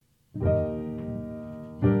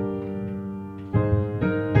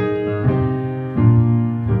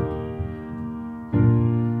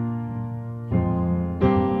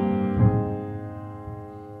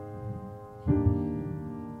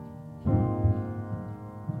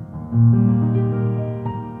Is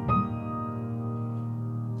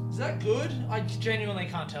that good? I genuinely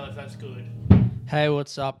can't tell if that's good. Hey,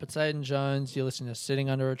 what's up? It's Aiden Jones. You're listening to Sitting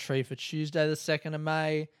Under a Tree for Tuesday, the 2nd of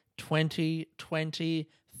May,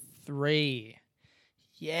 2023.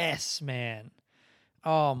 Yes, man.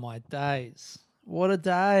 Oh, my days. What a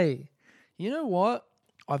day. You know what?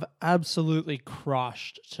 I've absolutely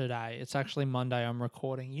crushed today. It's actually Monday I'm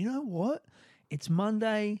recording. You know what? It's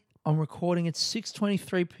Monday. I'm recording at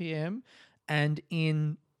 6:23 p.m. and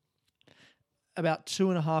in about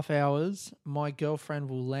 2.5 hours, my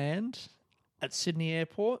girlfriend will land at Sydney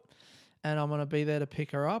Airport and I'm going to be there to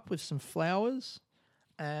pick her up with some flowers.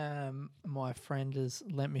 My friend has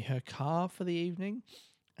lent me her car for the evening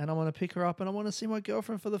and I want to pick her up and I want to see my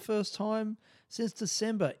girlfriend for the first time since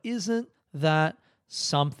December. Isn't that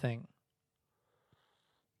something?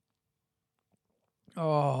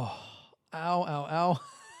 Oh, ow.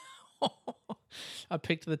 I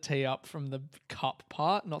picked the tea up from the cup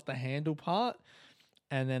part, not the handle part.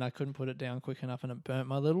 And then I couldn't put it down quick enough and it burnt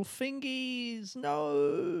my little fingies.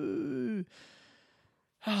 No.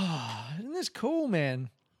 Isn't this cool, man?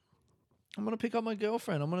 I'm going to pick up my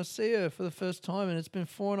girlfriend. I'm going to see her for the first time and it's been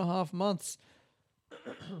 4.5 months.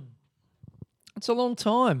 It's a long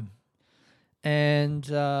time. And,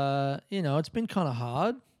 it's been kind of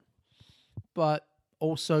hard, but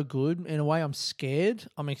also good. In a way, I'm scared.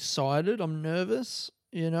 I'm excited. I'm nervous.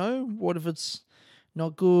 What if it's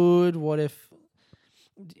not good? What if...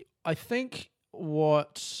 I think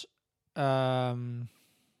what I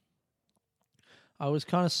was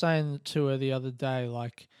kind of saying to her the other day,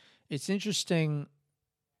 like, it's interesting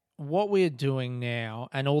what we're doing now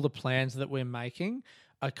and all the plans that we're making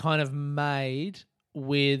are kind of made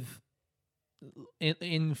with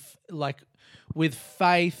with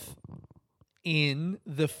faith in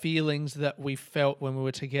the feelings that we felt when we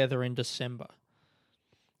were together in December.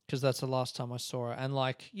 Because that's the last time I saw her. And,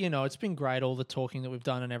 it's been great, all the talking that we've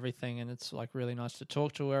done and everything, and it's, really nice to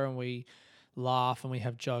talk to her, and we laugh and we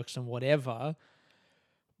have jokes and whatever.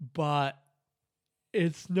 But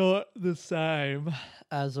it's not the same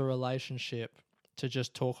as a relationship to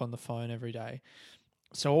just talk on the phone every day.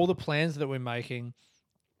 So all the plans that we're making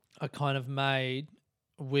are kind of made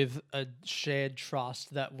with a shared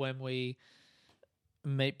trust that when we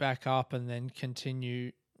meet back up and then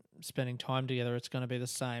continue spending time together, it's going to be the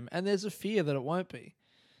same. And there's a fear that it won't be.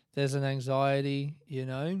 There's an anxiety,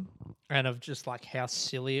 and of just how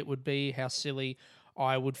silly it would be, how silly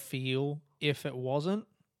I would feel if it wasn't.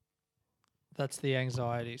 That's the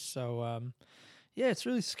anxiety. So, it's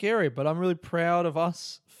really scary, but I'm really proud of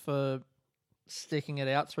us for sticking it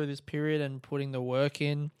out through this period and putting the work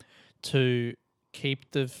in to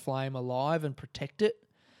keep the flame alive and protect it.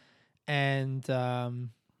 And,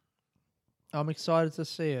 I'm excited to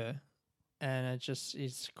see her, and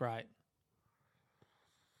it's great.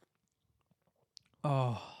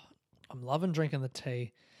 Oh, I'm loving drinking the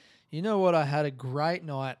tea. You know what? I had a great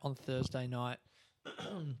night on Thursday night.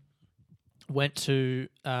 Went to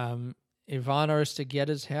Ivana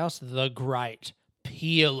Estageta's house. The great,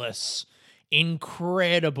 peerless,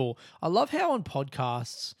 incredible. I love how on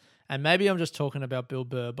podcasts, and maybe I'm just talking about Bill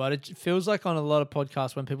Burr, but it feels like on a lot of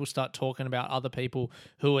podcasts when people start talking about other people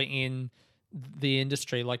who are in the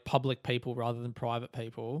industry, like public people rather than private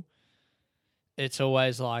people, it's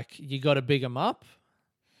always you got to big them up.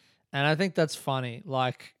 And I think that's funny.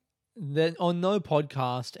 That on no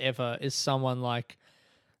podcast ever is someone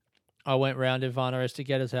I went round Ivana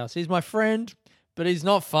Estageta's house. He's my friend, but he's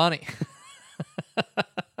not funny.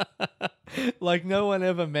 No one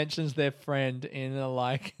ever mentions their friend in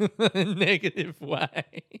a negative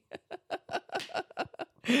way.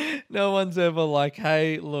 No one's ever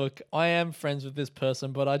hey, look, I am friends with this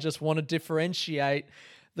person, but I just want to differentiate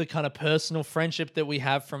the kind of personal friendship that we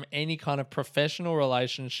have from any kind of professional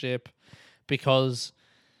relationship because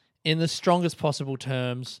in the strongest possible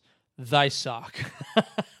terms, they suck.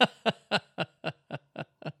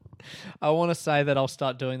 I want to say that I'll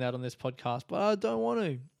start doing that on this podcast, but I don't want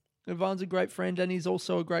to. Ivan's a great friend and he's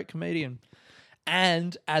also a great comedian.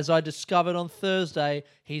 And as I discovered on Thursday,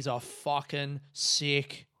 he's a fucking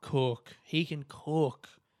sick cook. He can cook.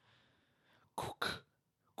 Cook.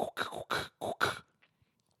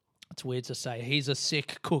 It's weird to say. He's a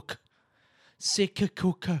sick cook. Sick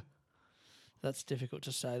cooker. That's difficult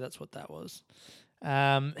to say. That's what that was.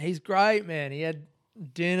 He's great, man. He had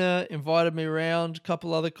dinner, invited me around, a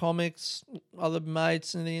couple other comics, other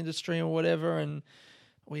mates in the industry or whatever, and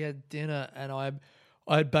we had dinner, and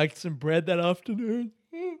I baked some bread that afternoon.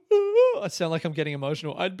 I sound like I'm getting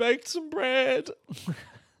emotional. I'd baked some bread.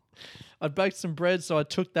 So I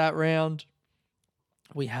took that round.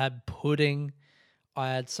 We had pudding.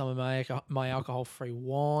 I had some of my alcohol-free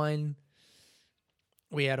wine.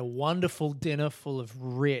 We had a wonderful dinner full of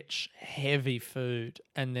rich, heavy food,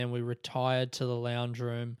 and then we retired to the lounge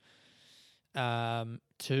room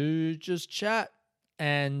to just chat.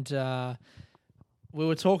 And we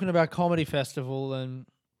were talking about Comedy Festival and,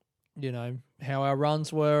 you know, how our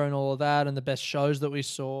runs were and all of that and the best shows that we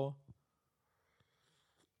saw.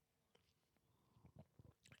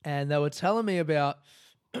 And they were telling me about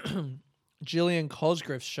Gillian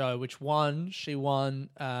Cosgriff's show, which she won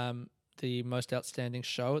the most outstanding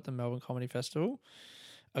show at the Melbourne Comedy Festival.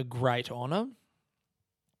 A great honour.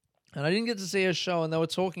 And I didn't get to see her show, and they were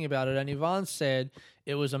talking about it, and Ivan said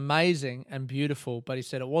it was amazing and beautiful, but he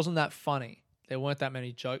said it wasn't that funny. There weren't that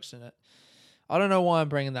many jokes in it. I don't know why I'm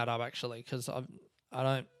bringing that up, actually, because I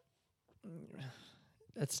don't...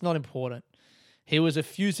 It's not important. He was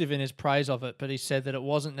effusive in his praise of it, but he said that it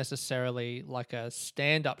wasn't necessarily like a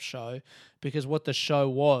stand-up show, because what the show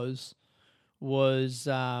was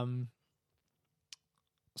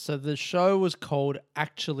so the show was called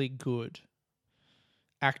Actually Good.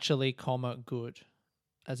 Actually, good.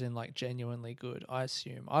 As in like genuinely good, I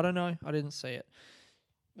assume. I don't know. I didn't see it.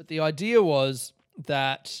 But the idea was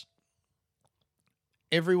that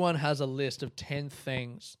everyone has a list of 10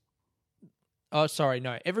 things. Oh, sorry,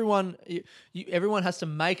 no. Everyone has to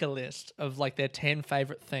make a list of like their 10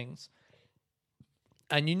 favorite things.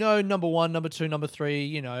 And you know, number 1, number 2, number 3,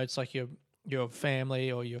 you know, it's like your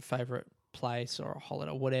family or your favorite place or a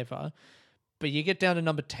holiday or whatever. But you get down to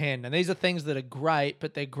number 10, and these are things that are great,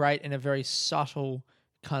 but they're great in a very subtle,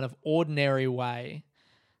 kind of ordinary way,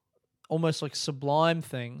 almost like sublime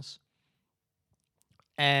things.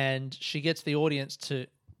 And she gets the audience to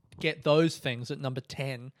get those things at number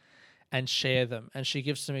 10 and share them. And she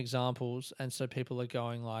gives some examples, and so people are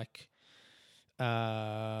going like,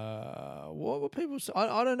 what were people saying?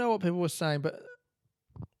 I don't know what people were saying, but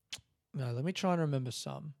no, let me try and remember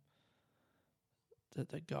some that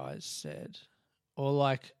the guys said. Or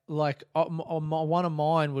like one of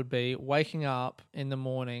mine would be waking up in the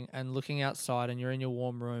morning and looking outside, and you're in your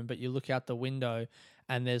warm room, but you look out the window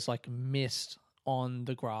and there's like mist on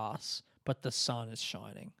the grass, but the sun is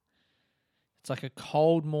shining. It's like a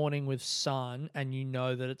cold morning with sun, and you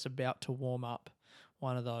know that it's about to warm up.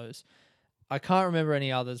 One of those. I can't remember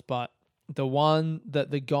any others, but the one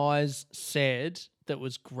that the guys said that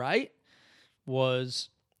was great was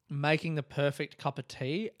making the perfect cup of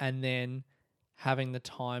tea and then having the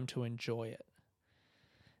time to enjoy it.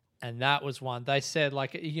 And that was one. They said,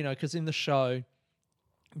 like, you know, because in the show,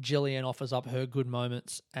 Gillian offers up her good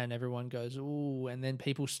moments and everyone goes, ooh, and then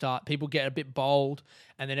people get a bit bold,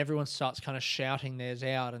 and then everyone starts kind of shouting theirs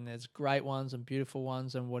out, and there's great ones and beautiful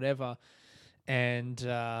ones and whatever.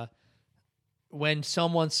 And when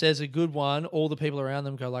someone says a good one, all the people around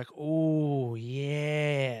them go like, ooh,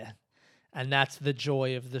 yeah. And that's the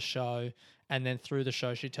joy of the show. And then through the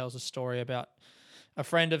show, she tells a story about a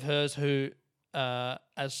friend of hers who,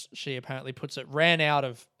 as she apparently puts it, ran out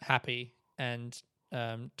of happy and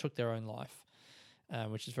took their own life,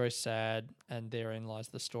 which is very sad. And therein lies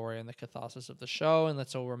the story and the catharsis of the show. And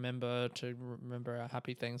let's all remember our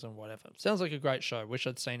happy things and whatever. Sounds like a great show. Wish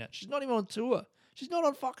I'd seen it. She's not even on tour. She's not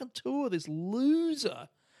on fucking tour, this loser.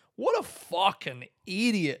 What a fucking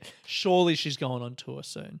idiot. Surely she's going on tour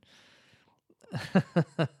soon.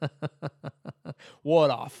 What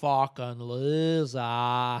a fucking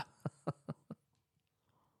loser.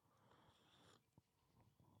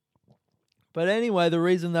 But anyway, the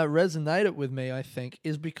reason that resonated with me, I think,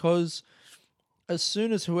 is because as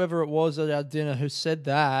soon as whoever it was at our dinner who said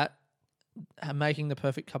that, making the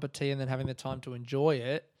perfect cup of tea and then having the time to enjoy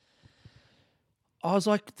it, I was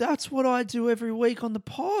like, that's what I do every week on the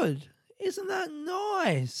pod. Isn't that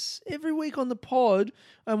nice? Every week on the pod,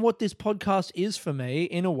 and what this podcast is for me,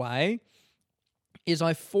 in a way, is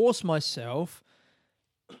I force myself,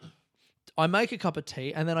 I make a cup of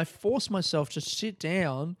tea, and then I force myself to sit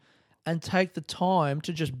down and take the time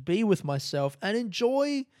to just be with myself and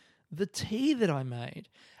enjoy the tea that I made.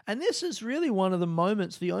 And this is really one of the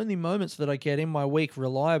moments, the only moments that I get in my week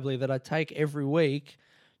reliably that I take every week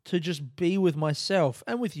to just be with myself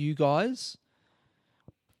and with you guys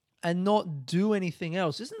and not do anything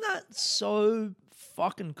else. Isn't that so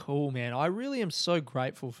fucking cool, man? I really am so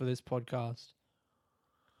grateful for this podcast.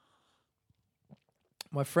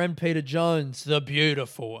 My friend Peter Jones, the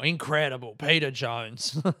beautiful, incredible Peter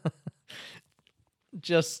Jones.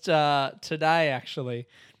 Just today, actually.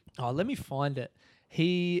 Oh, let me find it.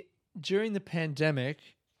 He, during the pandemic,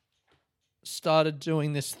 started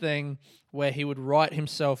doing this thing where he would write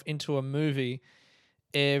himself into a movie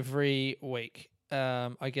every week.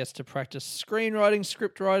 I guess to practice screenwriting,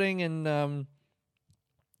 script writing, and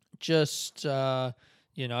just,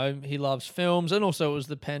 he loves films, and also it was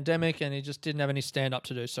the pandemic and he just didn't have any stand-up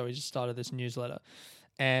to do, so he just started this newsletter.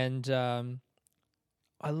 And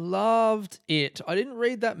I loved it. I didn't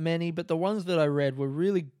read that many, but the ones that I read were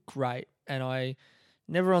really great, and I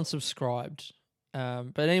never unsubscribed.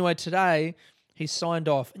 But anyway, today he signed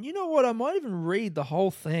off. And you know what? I might even read the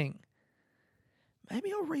whole thing.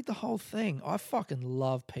 Maybe I'll read the whole thing. I fucking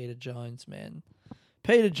love Peter Jones, man.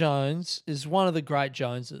 Peter Jones is one of the great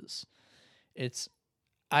Joneses. It's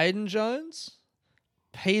Aidan Jones,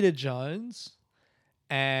 Peter Jones,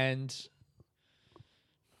 and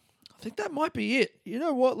I think that might be it. You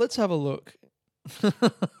know what? Let's have a look.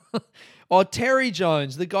 Terry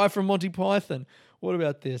Jones, the guy from Monty Python. What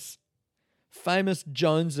about this? Famous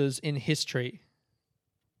Joneses in history.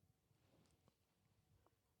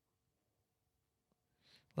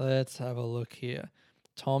 Let's have a look here.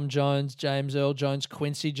 Tom Jones, James Earl Jones,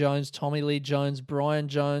 Quincy Jones, Tommy Lee Jones, Brian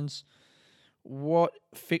Jones. What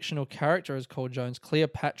fictional character is called Jones?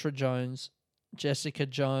 Cleopatra Jones, Jessica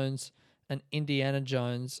Jones, and Indiana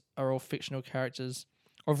Jones are all fictional characters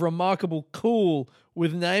of remarkable cool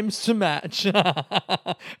with names to match.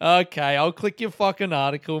 Okay, I'll click your fucking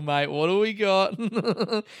article, mate. What do we got?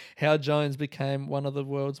 How Jones became one of the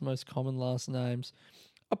world's most common last names.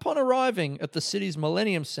 Upon arriving at the city's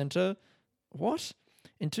Millennium Centre,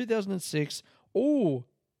 in 2006, all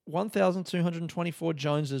 1,224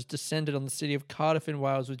 Joneses descended on the city of Cardiff in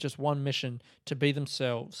Wales with just one mission: to be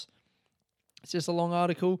themselves. Is this a long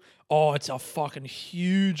article? Oh, it's a fucking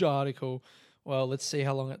huge article. Well, let's see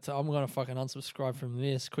how long I'm going to fucking unsubscribe from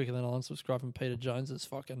this quicker than I'll unsubscribe from Peter Jones's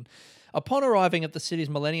fucking... Upon arriving at the city's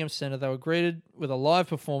Millennium Centre, they were greeted with a live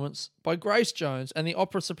performance by Grace Jones and the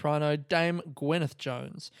opera soprano Dame Gwyneth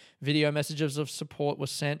Jones. Video messages of support were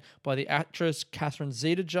sent by the actress Catherine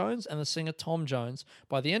Zeta-Jones and the singer Tom Jones.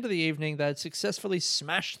 By the end of the evening, they had successfully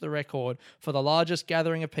smashed the record for the largest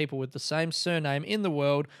gathering of people with the same surname in the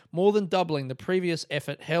world, more than doubling the previous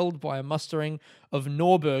effort held by a mustering of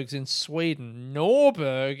Norbergs in Sweden.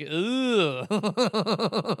 Norberg? Ugh.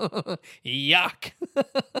 Yuck.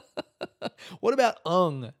 What about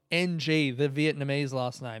Ng, NG, the Vietnamese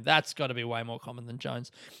last name? That's got to be way more common than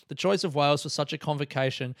Jones. The choice of Wales for such a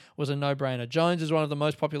convocation was a no-brainer. Jones is one of the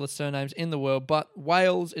most popular surnames in the world, but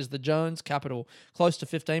Wales is the Jones capital. Close to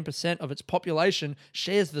 15% of its population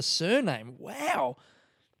shares the surname. Wow.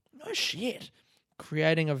 No shit.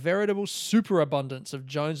 Creating a veritable superabundance of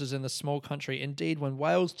Joneses in the small country. Indeed, when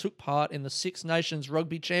Wales took part in the Six Nations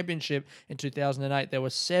Rugby Championship in 2008, there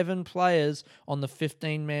were 7 players on the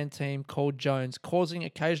 15-man team called Jones, causing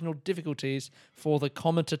occasional difficulties for the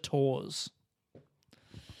commentators.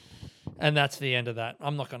 And that's the end of that.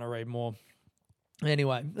 I'm not going to read more.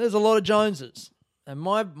 Anyway, there's a lot of Joneses. And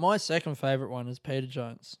my second favourite one is Peter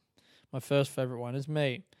Jones. My first favourite one is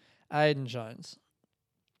me, Aidan Jones.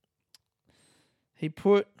 He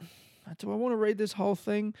put, do I want to read this whole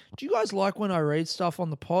thing? Do you guys like when I read stuff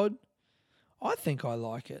on the pod? I think I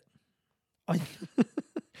like it.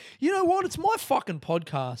 You know what? It's my fucking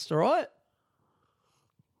podcast, all right?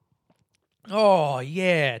 Oh,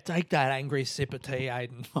 yeah. Take that angry sip of tea,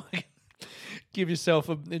 Aidan. Give yourself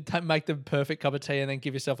make the perfect cup of tea and then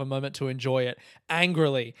give yourself a moment to enjoy it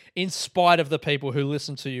angrily, in spite of the people who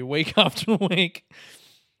listen to you week after week.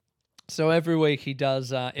 So every week he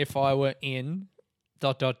does If I Were In... ...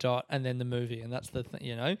 and then the movie, and that's the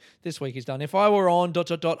thing, This week he's done If I Were On ...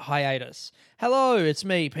 hiatus. Hello, it's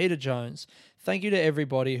me, Peter Jones. Thank you to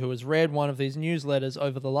everybody who has read one of these newsletters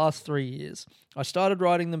over the last 3 years. I started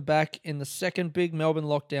writing them back in the second big Melbourne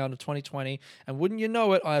lockdown of 2020, and wouldn't you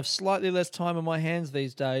know it, I have slightly less time on my hands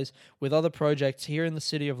these days with other projects here in the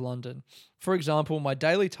City of London. For example, my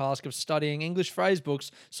daily task of studying English phrase books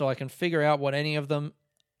so I can figure out what any of them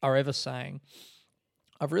are ever saying.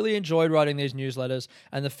 I've really enjoyed writing these newsletters,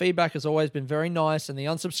 and the feedback has always been very nice, and the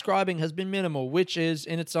unsubscribing has been minimal, which is,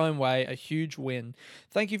 in its own way, a huge win.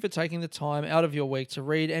 Thank you for taking the time out of your week to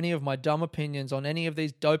read any of my dumb opinions on any of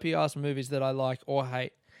these dopey-ass movies that I like or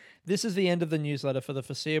hate. This is the end of the newsletter for the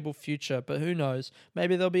foreseeable future, but who knows,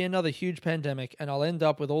 maybe there'll be another huge pandemic, and I'll end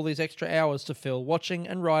up with all these extra hours to fill watching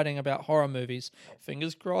and writing about horror movies.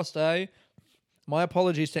 Fingers crossed, eh? My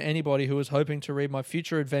apologies to anybody who was hoping to read my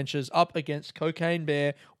future adventures up against Cocaine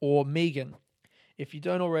Bear or Megan. If you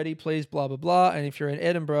don't already, please blah, blah, blah. And if you're in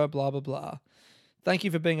Edinburgh, blah, blah, blah. Thank you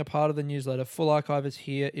for being a part of the newsletter. Full archive is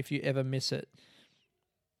here if you ever miss it.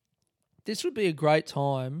 This would be a great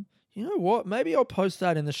time. You know what? Maybe I'll post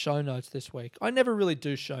that in the show notes this week. I never really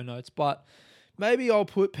do show notes, but maybe I'll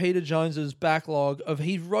put Peter Jones's backlog of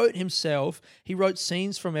he wrote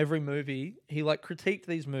scenes from every movie. He like critiqued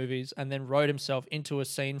these movies and then wrote himself into a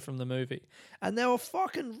scene from the movie. And they were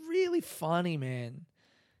fucking really funny, man.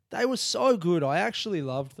 They were so good. I actually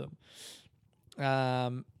loved them.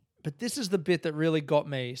 But this is the bit that really got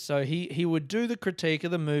me. So he would do the critique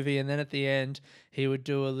of the movie, and then at the end he would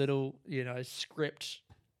do a little, script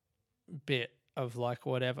bit of like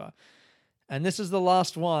whatever. And this is the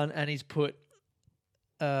last one, and he's put,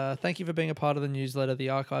 thank you for being a part of the newsletter. The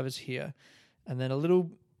archive is here. And then a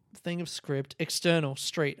little thing of script. External,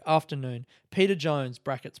 street, afternoon. Peter Jones,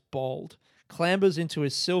 brackets, bold, clambers into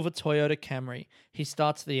his silver Toyota Camry. He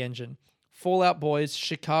starts the engine. Fallout Boys,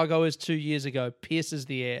 Chicago is 2 years ago, pierces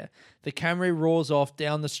the air. The Camry roars off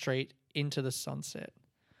down the street into the sunset.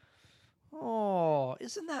 Oh,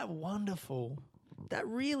 isn't that wonderful? That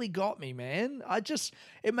really got me, man.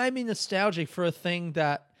 It made me nostalgic for a thing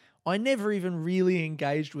that I never even really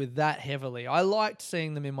engaged with that heavily. I liked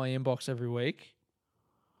seeing them in my inbox every week.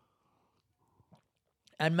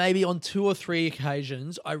 And maybe on 2 or 3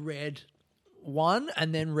 occasions, I read one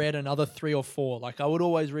and then read another 3 or 4. Like I would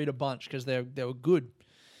always read a bunch because they were good.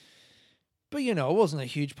 But, it wasn't a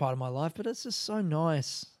huge part of my life, but it's just so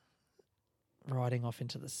nice riding off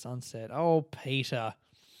into the sunset. Oh, Peter.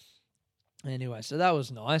 Anyway, so that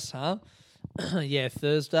was nice, huh? Yeah,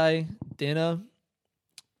 Thursday, dinner.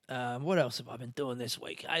 What else have I been doing this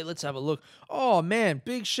week? Hey, let's have a look. Oh, man,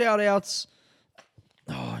 big shout-outs.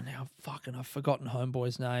 Oh, now I've forgotten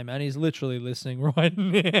Homeboy's name, and he's literally listening right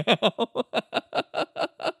now.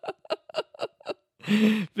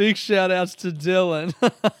 Big shout-outs to Dylan.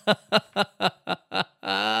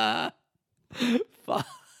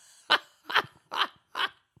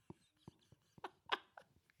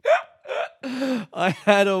 I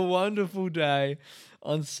had a wonderful day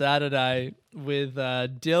on Saturday with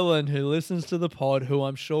Dylan, who listens to the pod, who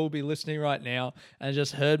I'm sure will be listening right now and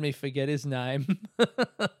just heard me forget his name.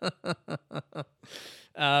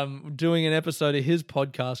 Doing an episode of his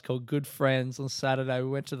podcast called Good Friends on Saturday. We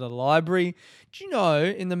went to the library. Do you know,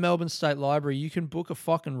 in the Melbourne State Library, you can book a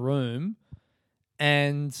fucking room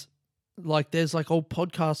and like there's like old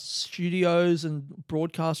podcast studios and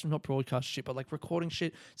not broadcast shit, but like recording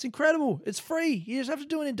shit. It's incredible. It's free. You just have to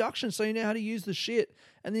do an induction so you know how to use the shit,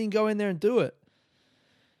 and then you can go in there and do it.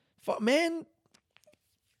 Fuck, man,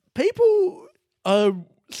 people are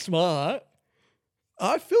smart.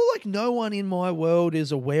 I feel like no one in my world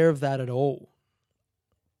is aware of that at all.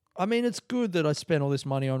 I mean, it's good that I spent all this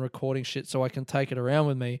money on recording shit so I can take it around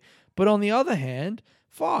with me. But on the other hand,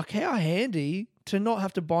 fuck, how handy to not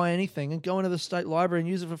have to buy anything and go into the state library and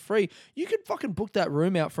use it for free. You could fucking book that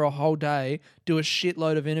room out for a whole day, do a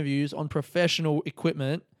shitload of interviews on professional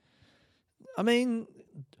equipment. I mean,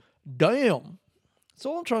 damn. That's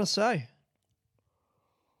all I'm trying to say.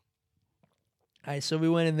 Hey, so we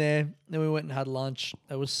went in there, then we went and had lunch.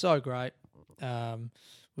 It was so great.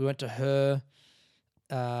 We went to her,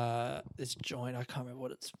 this joint. I can't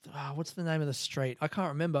remember what's the name of the street? I can't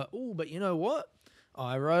remember. Oh, but you know what?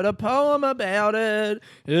 I wrote a poem about it.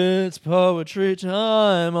 It's poetry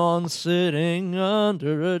time on sitting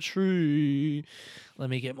under a tree. Let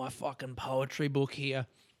me get my fucking poetry book here.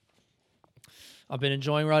 I've been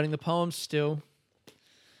enjoying writing the poems still.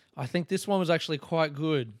 I think this one was actually quite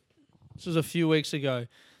good. This was a few weeks ago.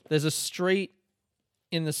 There's a street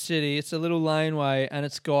in the city. It's a little laneway, and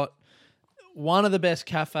it's got one of the best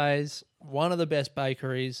cafes, one of the best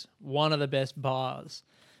bakeries, one of the best bars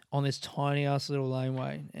on this tiny-ass little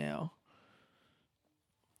laneway. Now,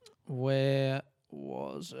 where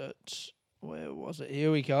was it?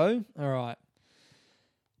 Here we go. All right.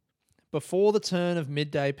 Before the turn of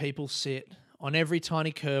midday, people sit on every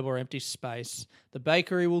tiny curb or empty space. The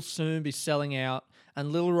bakery will soon be selling out,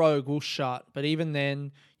 and Little Rogue will shut. But even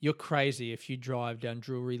then, you're crazy if you drive down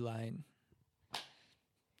Drury Lane.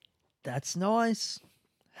 That's nice.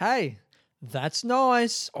 Hey, that's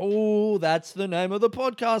nice. Oh, that's the name of the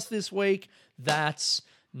podcast this week. That's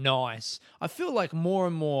nice. I feel like more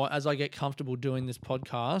and more as I get comfortable doing this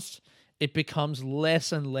podcast, it becomes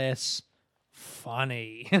less and less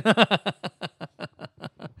funny.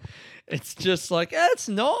 It's just like, that's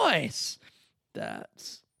nice.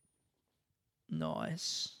 That's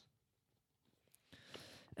nice.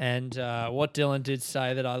 And what Dylan did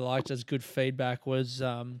say that I liked as good feedback was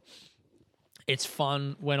it's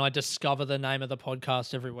fun when I discover the name of the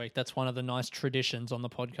podcast every week. That's one of the nice traditions on the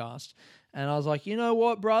podcast. And I was like, you know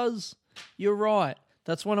what, bruz? You're right.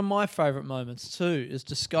 That's one of my favorite moments too, is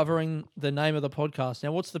discovering the name of the podcast.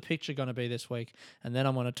 Now, what's the picture going to be this week? And then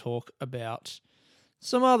I'm going to talk about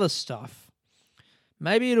some other stuff.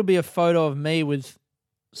 Maybe it'll be a photo of me with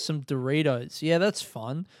some Doritos. Yeah, that's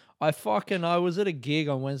fun. I was at a gig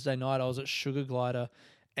on Wednesday night. I was at Sugar Glider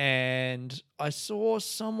and I saw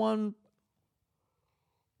someone.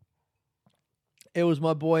 It was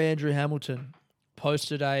my boy Andrew Hamilton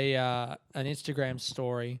posted an Instagram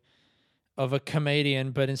story of a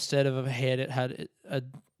comedian, but instead of a head, it had a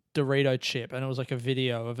Dorito chip, and it was like a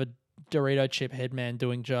video of a Dorito chip headman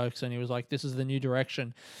doing jokes, and he was like, "This is the new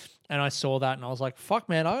direction." And I saw that, and I was like, "Fuck,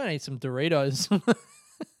 man, I gotta eat some Doritos."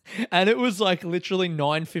 And it was like literally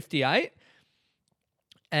 9:58,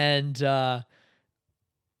 and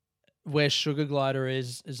where Sugar Glider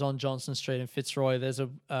is on Johnson Street in Fitzroy. There's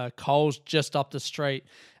a Coles just up the street,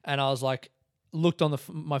 and I was like, looked on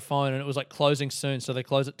my phone, and it was like closing soon, so they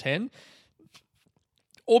close at 10.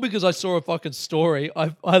 All because I saw a fucking story.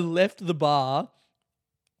 I left the bar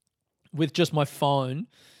with just my phone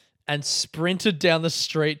and sprinted down the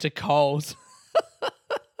street to Coles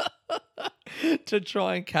to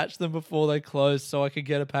try and catch them before they closed so I could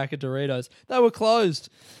get a pack of Doritos. They were closed.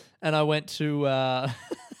 And I went to...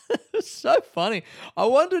 it was so funny. I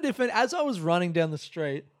wondered if, as I was running down the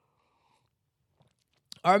street,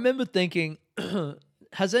 I remember thinking,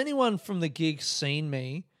 has anyone from the gig seen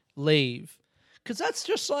me leave? Because that's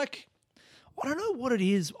just like, I don't know what it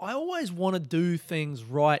is. I always want to do things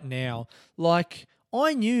right now. Like,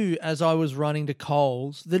 I knew as I was running to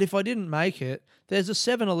Coles that if I didn't make it, there's a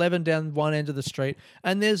 7-Eleven down one end of the street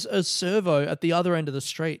and there's a Servo at the other end of the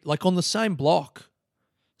street, like on the same block.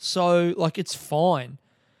 So, like, it's fine.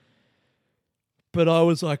 But I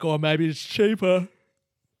was like, oh, maybe it's cheaper.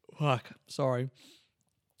 Fuck, sorry.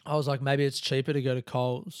 I was like, maybe it's cheaper to go to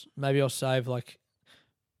Coles. Maybe I'll save, like,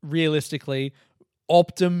 realistically,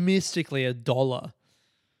 optimistically $1.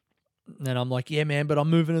 And I'm like, yeah, man, but I'm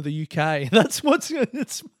moving to the UK. That's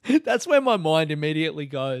where my mind immediately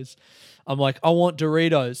goes. I'm like, I want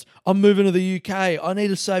Doritos. I'm moving to the UK. I need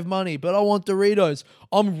to save money, but I want Doritos.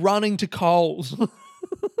 I'm running to Coles.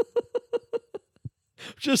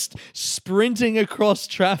 Just sprinting across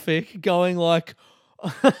traffic, going like,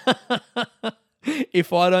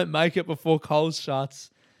 if I don't make it before Coles shuts,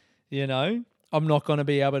 you know, I'm not going to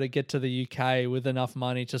be able to get to the UK with enough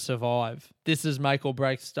money to survive. This is make or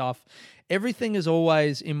break stuff. Everything is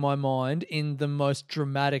always in my mind in the most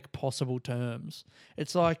dramatic possible terms.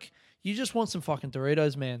 It's like, you just want some fucking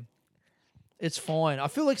Doritos, man. It's fine. I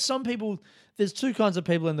feel like some people, there's two kinds of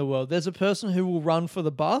people in the world. There's a person who will run for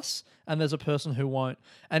the bus and there's a person who won't.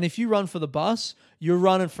 And if you run for the bus, you're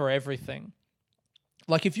running for everything.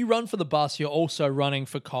 Like if you run for the bus, you're also running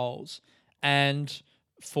for Coles and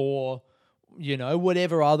for, you know,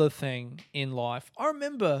 whatever other thing in life. I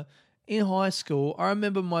remember in high school,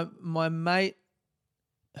 my mate,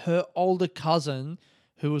 her older cousin,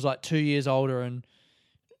 who was like 2 years older, and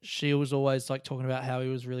she was always like talking about how he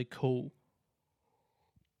was really cool.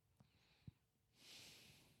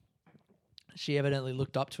 She evidently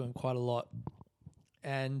looked up to him quite a lot.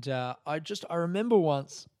 And I remember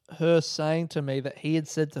once her saying to me that he had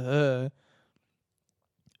said to her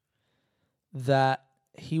that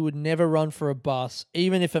he would never run for a bus,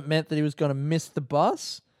 even if it meant that he was going to miss the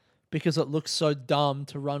bus, because it looks so dumb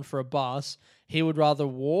to run for a bus. He would rather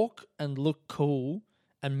walk and look cool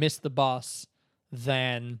and miss the bus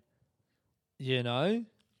than, you know,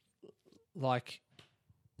 like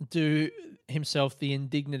do himself the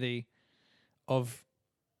indignity of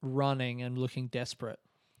running and looking desperate.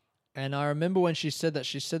 And I remember when she said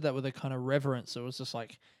that with a kind of reverence. It was just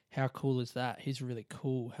like, how cool is that? He's really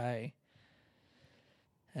cool, hey?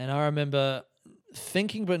 And I remember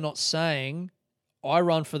thinking but not saying, I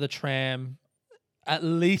run for the tram at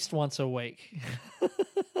least once a week.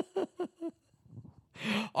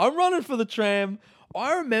 I'm running for the tram.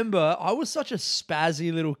 I remember I was such a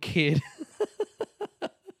spazzy little kid.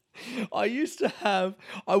 I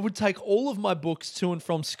would take all of my books to and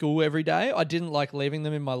from school every day. I didn't like leaving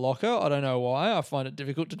them in my locker. I don't know why. I find it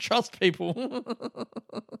difficult to trust people.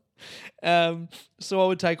 So I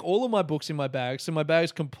would take all of my books in my bag. So my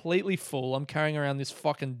bag's completely full. I'm carrying around this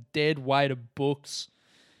fucking dead weight of books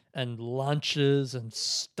and lunches and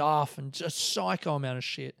stuff and just psycho amount of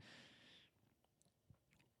shit.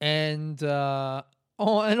 And and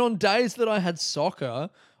on days that I had soccer,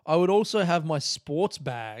 I would also have my sports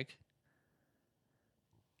bag.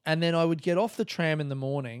 And then I would get off the tram in the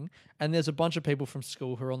morning, and there's a bunch of people from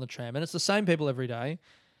school who are on the tram, and it's the same people every day.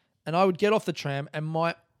 And I would get off the tram, and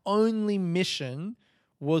my only mission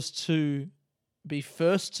was to be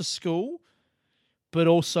first to school, but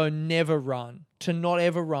also never run. To not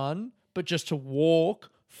ever run, but just to walk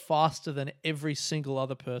faster than every single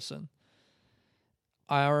other person.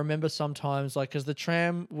 I remember sometimes, like, because the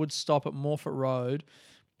tram would stop at Morphett Road,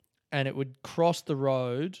 and it would cross the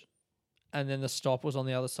road, and then the stop was on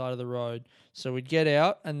the other side of the road. So we'd get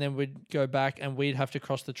out, and then we'd go back, and we'd have to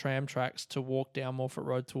cross the tram tracks to walk down Morfett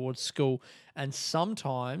Road towards school. And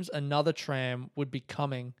sometimes another tram would be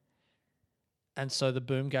coming, and so the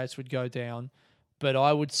boom gates would go down. But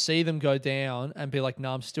I would see them go down and be like,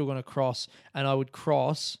 no, I'm still going to cross. And I would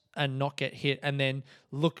cross and not get hit, and then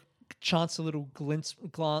chance a little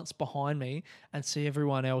glance behind me and see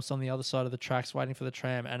everyone else on the other side of the tracks waiting for the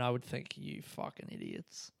tram. And I would think, you fucking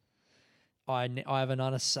idiots. I have an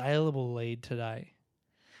unassailable lead today.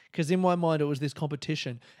 Because in my mind, it was this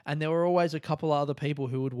competition. And there were always a couple of other people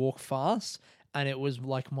who would walk fast. And it was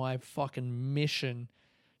like my fucking mission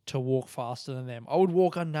to walk faster than them. I would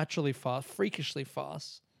walk unnaturally fast, freakishly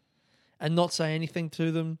fast, and not say anything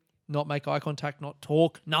to them, not make eye contact, not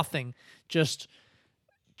talk, nothing. Just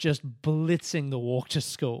blitzing the walk to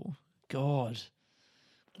school. God.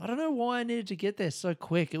 I don't know why I needed to get there so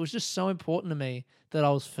quick. It was just so important to me that I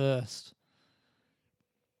was first.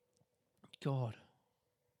 God.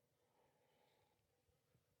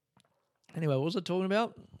 Anyway, what was I talking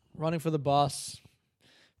about? Running for the bus,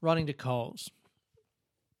 running to Coles.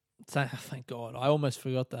 Thank God. I almost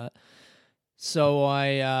forgot that. So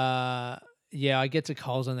I get to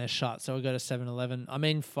Coles and they're shut. So I go to 7-Eleven. I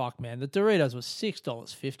mean, fuck, man. The Doritos was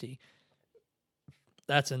 $6.50.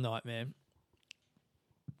 That's a nightmare.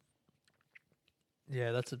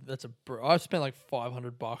 Yeah, I've spent like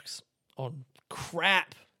 $500 on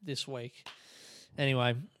crap this week.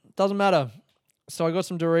 Anyway, doesn't matter. So I got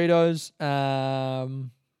some Doritos.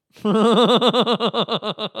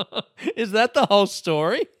 Is that the whole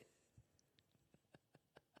story?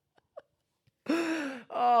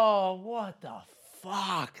 Oh, what the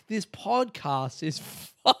fuck? This podcast is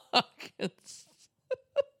fucking...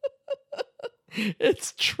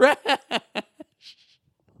 It's trash.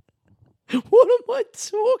 What am I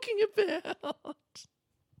talking about?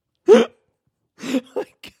 I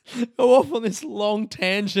go off on this long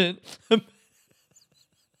tangent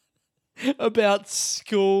about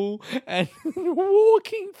school and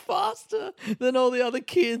walking faster than all the other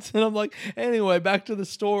kids. And I'm like, anyway, back to the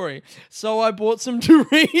story. So I bought some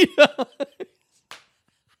Doritos.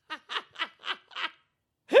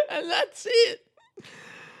 And that's it.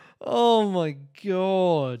 Oh my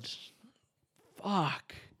God.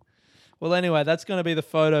 Fuck. Well, anyway, that's going to be the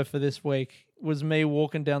photo for this week. Was me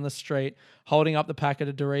walking down the street holding up the packet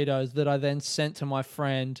of Doritos that I then sent to my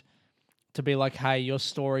friend to be like, hey, your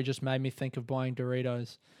story just made me think of buying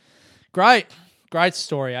Doritos. Great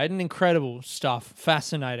story. Aiden, incredible stuff.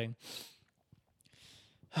 Fascinating.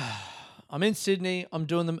 I'm in Sydney. I'm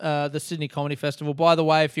doing the Sydney Comedy Festival. By the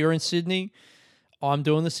way, if you're in Sydney, I'm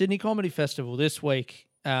doing the Sydney Comedy Festival this week.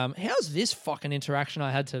 How's this fucking interaction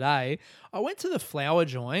I had today? I went to the flower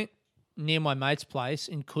joint near my mate's place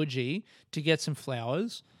in Coogee to get some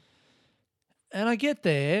flowers. And I get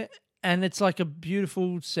there and it's like a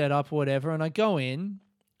beautiful setup or whatever. And I go in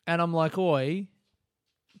and I'm like, oi,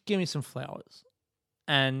 give me some flowers.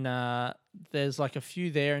 And there's like a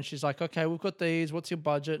few there. And she's like, okay, we've got these. What's your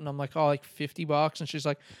budget? And I'm like, oh, like $50. And she's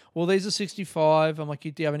like, well, these are 65. I'm like,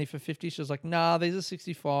 do you have any for 50? She's like, nah, these are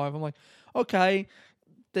 65. I'm like, okay.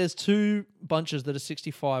 There's two bunches that are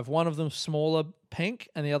 65. One of them's smaller, pink,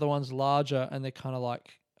 and the other one's larger, and they're kind of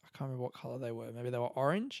like, I can't remember what color they were. Maybe they were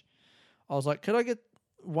orange. I was like, could I get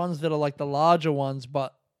ones that are like the larger ones,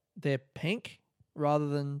 but they're pink rather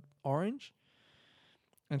than orange?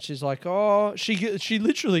 And she's like, oh, she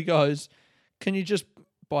literally goes, can you just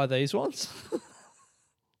buy these ones?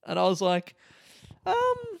 And I was like, I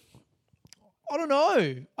don't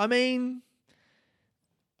know. I mean,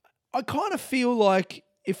 I kind of feel like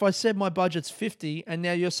if I said my budget's 50 and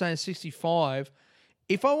now you're saying 65,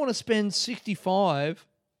 if I want to spend 65,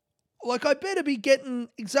 like I better be getting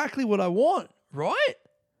exactly what I want, right?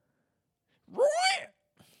 Right?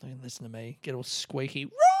 Don't listen to me. Get all squeaky.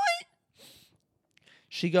 Right?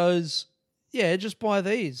 She goes, yeah, just buy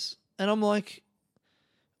these. And I'm like,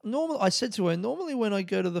 I said to her, normally when I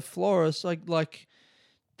go to the florist,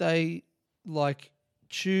 they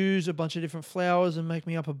choose a bunch of different flowers and make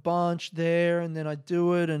me up a bunch there, and then I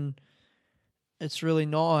do it and it's really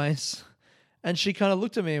nice. And she kind of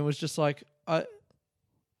looked at me and was just like, like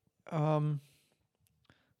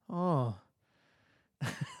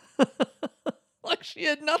she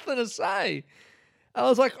had nothing to say. I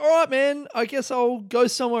was like, all right, man, I guess I'll go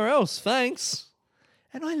somewhere else. Thanks.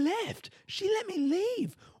 And I left. She let me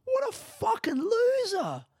leave. What a fucking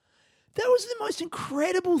loser. That was the most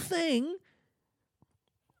incredible thing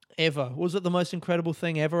ever. Was it the most incredible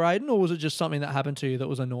thing ever, Aiden, or was it just something that happened to you that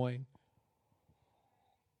was annoying?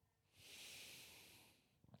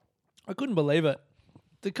 I couldn't believe it.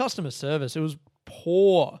 The customer service, it was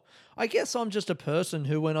poor. I guess I'm just a person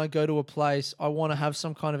who, when I go to a place, I want to have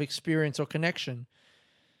some kind of experience or connection.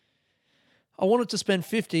 I wanted to spend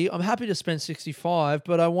 50. I'm happy to spend 65,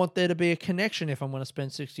 but I want there to be a connection if I'm going to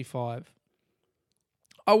spend 65.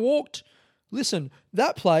 I walked. Listen,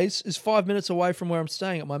 that place is 5 minutes away from where I'm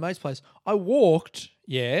staying at my mate's place. I walked,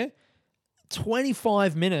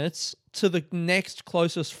 25 minutes to the next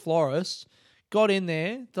closest florist. Got in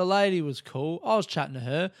there. The lady was cool. I was chatting to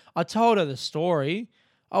her. I told her the story.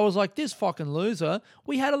 I was like, this fucking loser.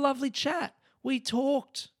 We had a lovely chat. We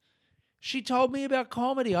talked. She told me about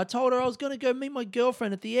comedy. I told her I was going to go meet my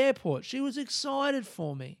girlfriend at the airport. She was excited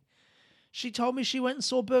for me. She told me she went and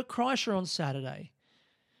saw Bert Kreischer on Saturday.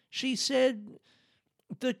 She said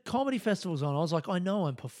the comedy festival's on. I was like, I know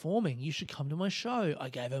I'm performing. You should come to my show. I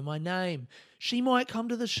gave her my name. She might come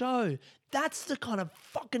to the show. That's the kind of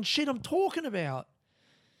fucking shit I'm talking about.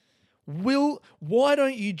 Why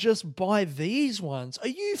don't you just buy these ones? Are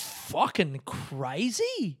you fucking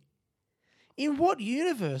crazy? In what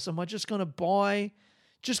universe am I just going to buy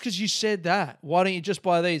just because you said that? Why don't you just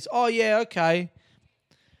buy these? Oh, yeah, okay.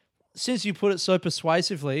 Since you put it so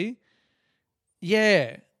persuasively,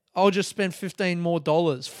 yeah, I'll just spend $15 more.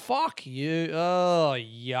 Fuck you. Oh,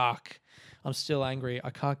 yuck. I'm still angry. I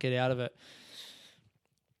can't get out of it.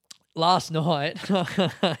 Last night,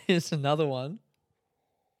 here's another one.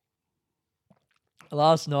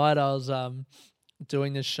 Last night I was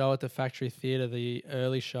doing this show at the Factory Theatre, the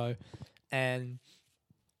early show, and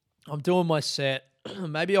I'm doing my set.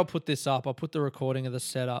 Maybe I'll put this up. I'll put the recording of the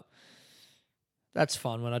set up. That's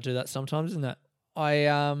fun when I do that sometimes, isn't it?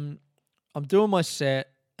 I'm doing my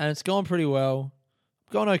set and it's going pretty well.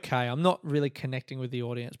 Going okay. I'm not really connecting with the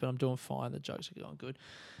audience, but I'm doing fine. The jokes are going good.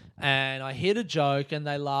 And I hit a joke and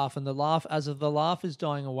they laugh, and as the laugh is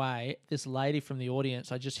dying away, this lady from the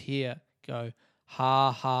audience, I just hear go,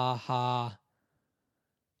 ha, ha, ha,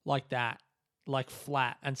 like that, like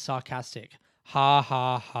flat and sarcastic, ha,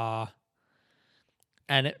 ha, ha.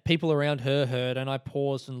 And people around her heard, and I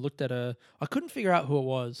paused and looked at her. I couldn't figure out who it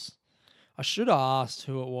was. I should have asked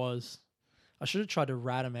who it was. I should have tried to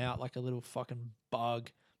rat him out like a little fucking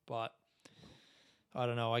bug, but I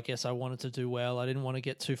don't know. I guess I wanted to do well. I didn't want to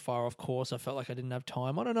get too far off course. I felt like I didn't have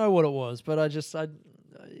time. I don't know what it was, but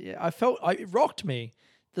it rocked me.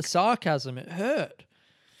 The sarcasm, it hurt.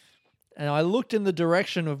 And I looked in the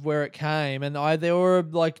direction of where it came, and there were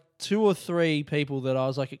like 2 or 3 people that I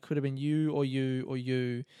was like, it could have been you or you or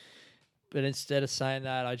you. But instead of saying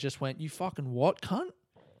that, I just went, you fucking what, cunt?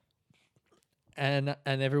 And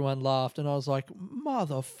everyone laughed, and I was like,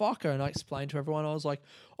 motherfucker. And I explained to everyone, I was like,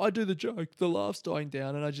 I do the joke, the laugh's dying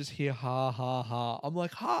down, and I just hear ha, ha, ha. I'm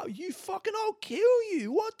like, ha, you fucking, I'll kill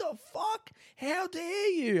you. What the fuck? How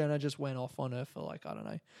dare you? And I just went off on her for like, I don't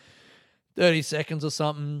know, 30 seconds or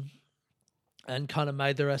something, and kind of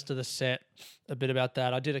made the rest of the set a bit about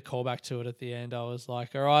that. I did a callback to it at the end. I was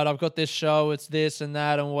like, all right, I've got this show, it's this and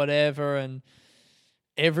that and whatever, and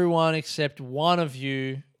everyone except one of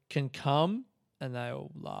you can come. And they all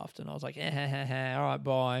laughed, and I was like, all right,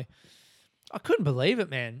 bye. I couldn't believe it,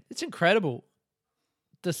 man. It's incredible.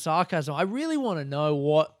 The sarcasm. I really want to know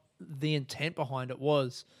what the intent behind it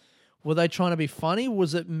was. Were they trying to be funny?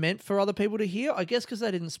 Was it meant for other people to hear? I guess because they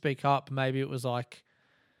didn't speak up, maybe it was like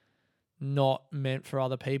not meant for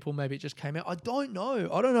other people. Maybe it just came out. I don't know.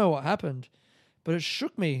 I don't know what happened, but it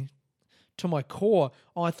shook me to my core.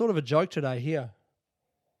 Oh, I thought of a joke today here.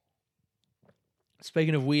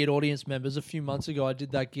 Speaking of weird audience members, a few months ago I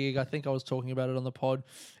did that gig. I think I was talking about it on the pod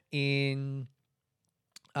in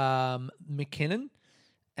McKinnon,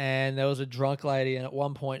 and there was a drunk lady, and at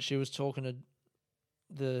one point she was talking to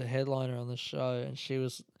the headliner on the show, and she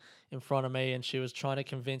was in front of me, and she was trying to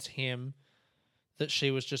convince him that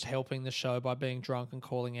she was just helping the show by being drunk and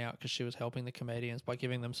calling out because she was helping the comedians by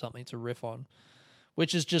giving them something to riff on,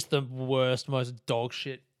 which is just the worst, most dog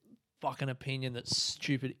shit fucking opinion that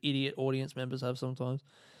stupid idiot audience members have sometimes.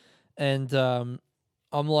 And I'm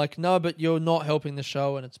like, no, but you're not helping the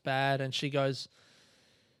show and it's bad. And she goes,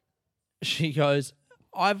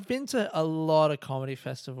 I've been to a lot of comedy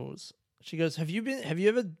festivals. She goes, have you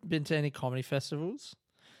ever been to any comedy festivals?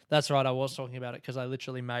 That's right, I was talking about it because I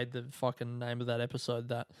literally made the fucking name of that episode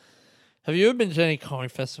that. Have you ever been to any comedy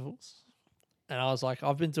festivals? And I was like,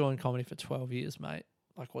 I've been doing comedy for 12 years, mate.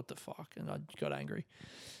 Like, what the fuck? And I got angry.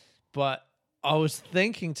 But I was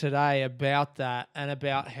thinking today about that and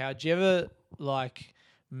about how, do you ever like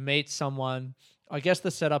meet someone? I guess the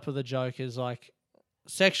setup of the joke is like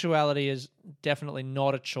sexuality is definitely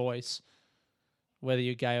not a choice, whether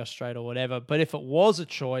you're gay or straight or whatever. But if it was a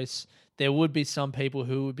choice, there would be some people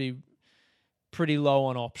who would be pretty low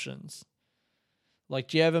on options. Like,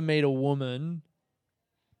 do you ever meet a woman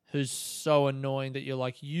who's so annoying that you're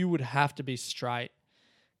like, you would have to be straight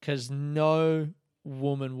because no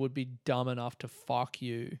woman would be dumb enough to fuck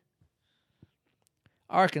you?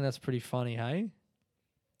 I reckon that's pretty funny, hey?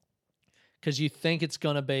 Because you think it's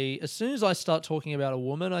going to be... As soon as I start talking about a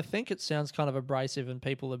woman, I think it sounds kind of abrasive and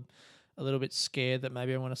people are a little bit scared that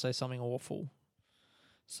maybe I want to say something awful.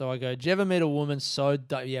 So I go, do you ever meet a woman so...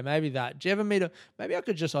 Yeah, maybe that. Do you ever meet a... Maybe I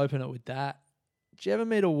could just open it with that. Do you ever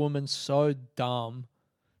meet a woman so dumb...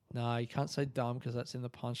 No, you can't say dumb because that's in the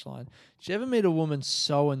punchline. Do you ever meet a woman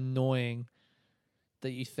so annoying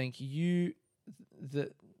that you think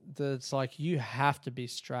that it's like you have to be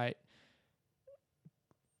straight?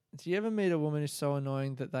 Do you ever meet a woman who's so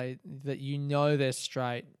annoying that you know they're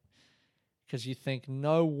straight because you think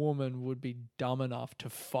no woman would be dumb enough to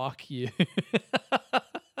fuck you?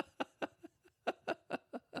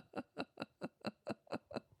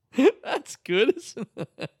 That's good, isn't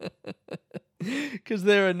it? Because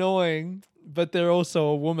they're annoying, but they're also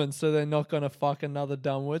a woman, so they're not going to fuck another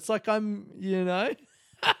dumb one. It's like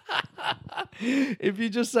if you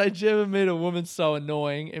just say, do you ever meet a woman so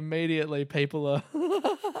annoying, immediately people are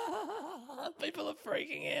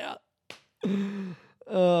freaking out.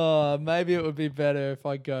 Oh, maybe it would be better if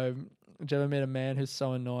I go, do you ever meet a man who's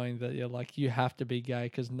so annoying that you're like, you have to be gay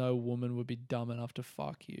because no woman would be dumb enough to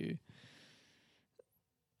fuck you?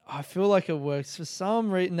 I feel like it works for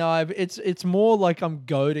some reason. No, it's more like I'm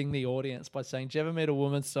goading the audience by saying, do you ever meet a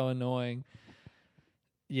woman so annoying?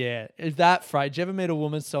 Yeah, is that phrase, do you ever meet a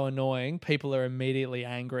woman so annoying? People are immediately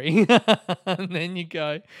angry. And then you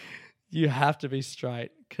go, you have to be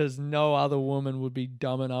straight because no other woman would be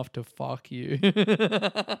dumb enough to fuck you.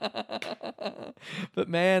 But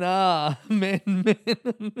men.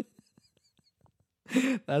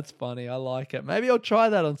 That's funny. I like it. Maybe I'll try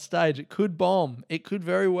that on stage. It could bomb. It could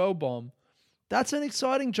very well bomb. That's an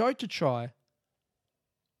exciting joke to try.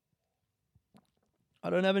 I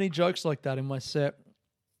don't have any jokes like that in my set.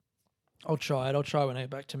 I'll try it. I'll try when I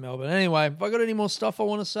get back to Melbourne. Anyway, have I got any more stuff I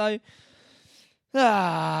want to say?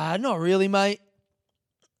 Not really, mate.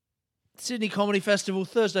 Sydney Comedy Festival,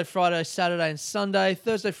 Thursday, Friday, Saturday and Sunday.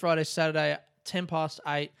 Thursday, Friday, Saturday, 8:10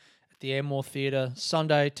 at the Airmore Theatre.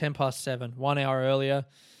 Sunday, 7:10, 1 hour earlier.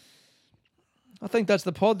 I think that's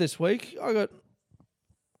the pod this week. I got,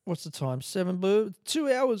 what's the time?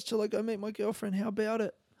 2 hours till I go meet my girlfriend. How about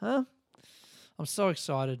it? Huh? I'm so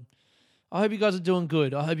excited. I hope you guys are doing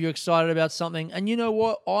good. I hope you're excited about something. And you know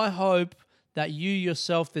what? I hope that you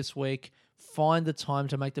yourself this week find the time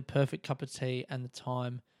to make the perfect cup of tea and the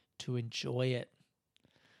time to enjoy it.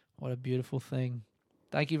 What a beautiful thing.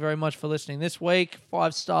 Thank you very much for listening this week.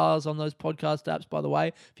 5 stars on those podcast apps, by the way.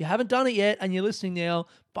 If you haven't done it yet and you're listening now,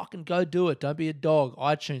 fucking go do it. Don't be a dog.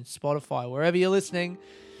 iTunes, Spotify, wherever you're listening.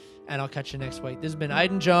 And I'll catch you next week. This has been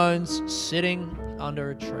Aiden Jones, sitting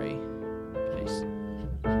under a tree. Peace.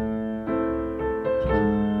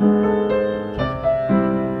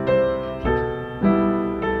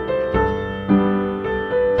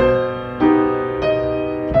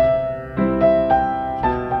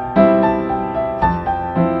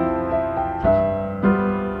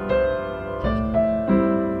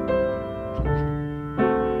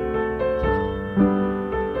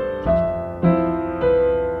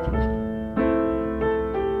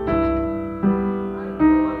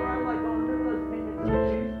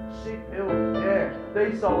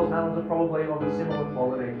 Solar panels are probably of a similar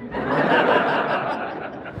quality.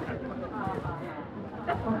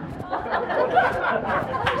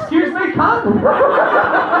 Excuse me, cunt!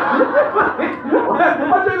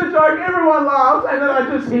 I do the joke, everyone laughs, and then I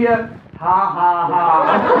just hear, ha ha ha.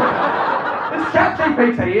 Is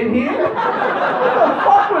ChatGPT in here? What the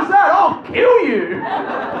fuck was that? I'll kill you!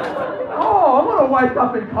 Oh, I'm gonna wake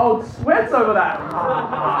up in cold sweats over that. Ha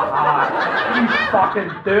ha ha. You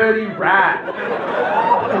fucking dirty rat.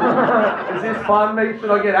 Is this fun, me?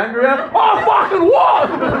 Should I get angry at it? Oh, fucking what?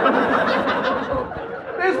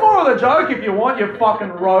 There's more of the joke if you want, you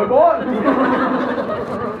fucking robot.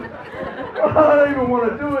 I don't even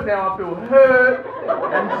want to do it now. I feel hurt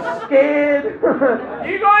and scared.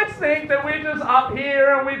 You guys think that we're just up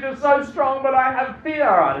here and we're just so strong, but I have fear.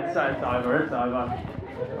 Alright, it's over.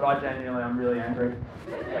 But I genuinely, I'm really angry.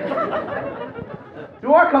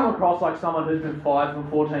 Do I come across like someone who's been fired from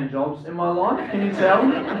 14 jobs in my life? Can you tell?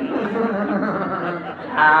 Ha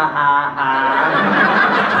ha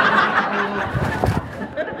ha.